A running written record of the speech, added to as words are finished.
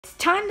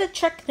it's time to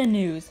check the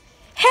news.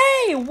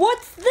 Hey,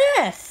 what's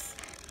this?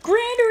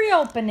 Grand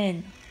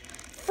reopening.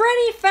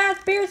 Freddy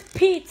Fazbear's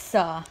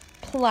Pizza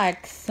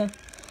Plex.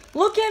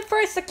 Looking for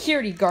a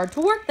security guard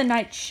to work the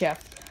night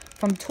shift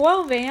from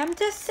 12 a.m.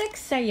 to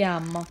 6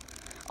 a.m.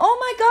 Oh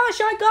my gosh,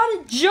 I got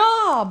a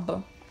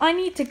job! I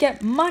need to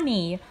get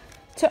money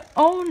to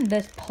own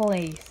this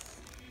place.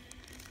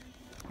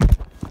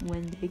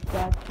 When they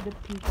got to the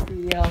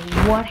pizzeria,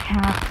 what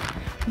happened?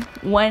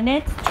 When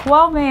it's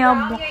 12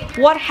 a.m.,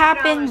 what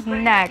happens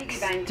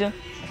next?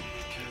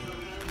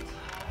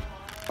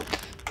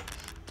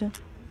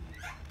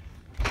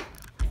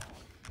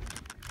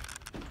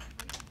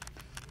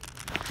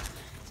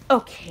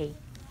 Okay.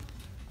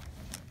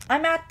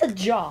 I'm at the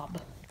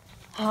job.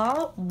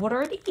 Huh? What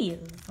are these?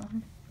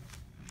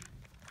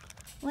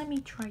 Let me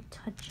try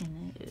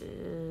touching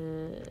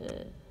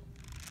it.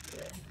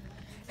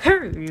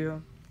 Hey!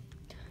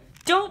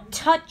 Don't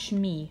touch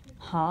me,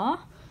 huh?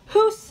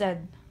 Who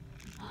said,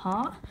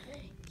 huh?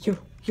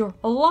 You're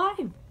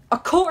alive.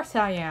 Of course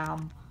I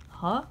am.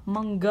 Huh?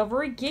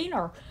 Montgomery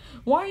Gator.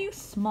 Why are you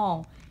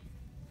small?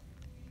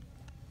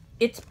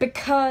 It's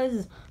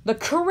because the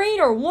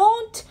creator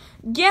won't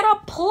get a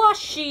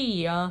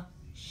plushie.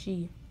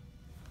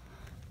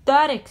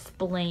 That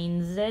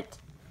explains it.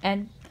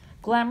 And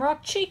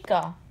Glamrock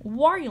Chica,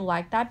 why are you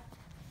like that?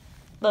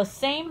 The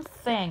same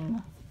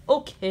thing.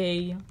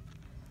 Okay.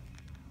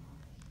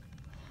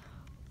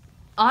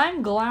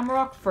 I'm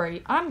Glamrock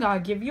Freddy. I'm gonna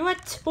give you a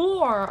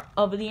tour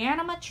of the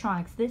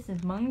animatronics. This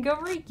is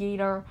Montgomery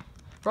Gator,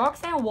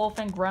 Roxanne Wolf,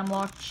 and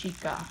Glamrock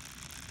Chica.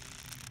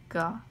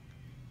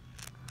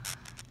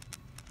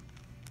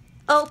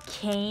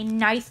 Okay,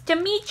 nice to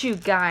meet you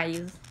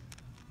guys.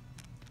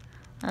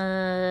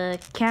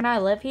 Can I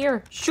live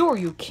here? Sure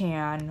you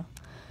can.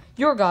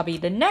 You're gonna be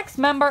the next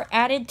member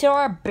added to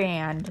our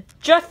band.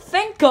 Just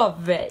think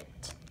of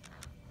it.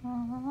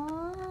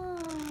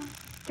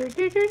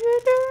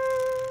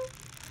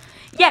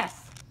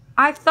 Yes,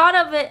 I thought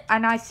of it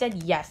and I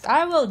said yes,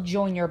 I will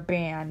join your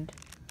band.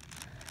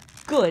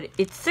 Good,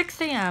 it's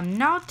 6 a.m.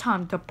 Now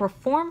time to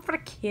perform for the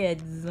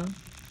kids.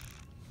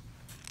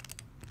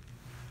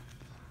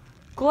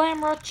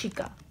 Glamrock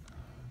Chica.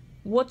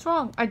 What's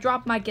wrong? I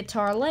dropped my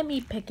guitar. Let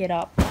me pick it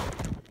up.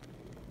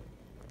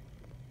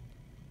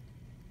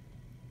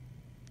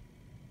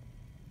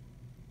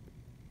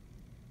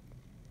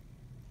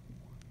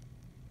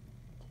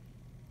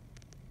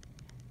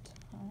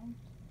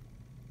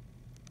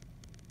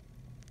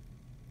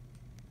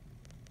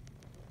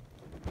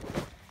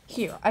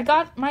 Here, I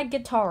got my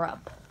guitar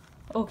up.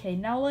 Okay,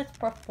 now let's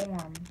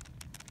perform.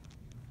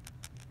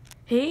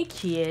 Hey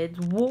kids,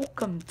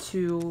 welcome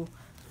to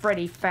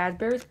Freddy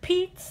Fazbear's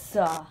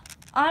Pizza.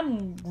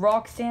 I'm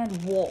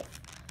Roxanne Wolf.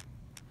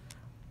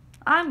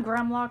 I'm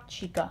Glamrock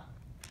Chica.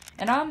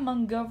 And I'm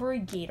Montgomery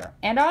Gator.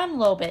 And I'm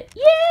Lobit.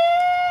 Yay!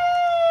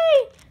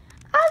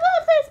 I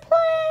love this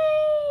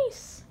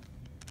place!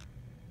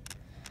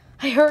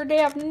 I heard they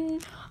have...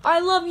 I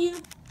love you,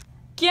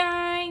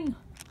 gang!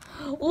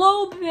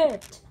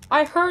 Lobit!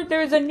 I heard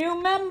there's a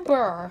new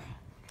member.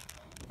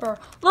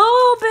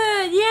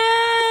 Lobit! Yay!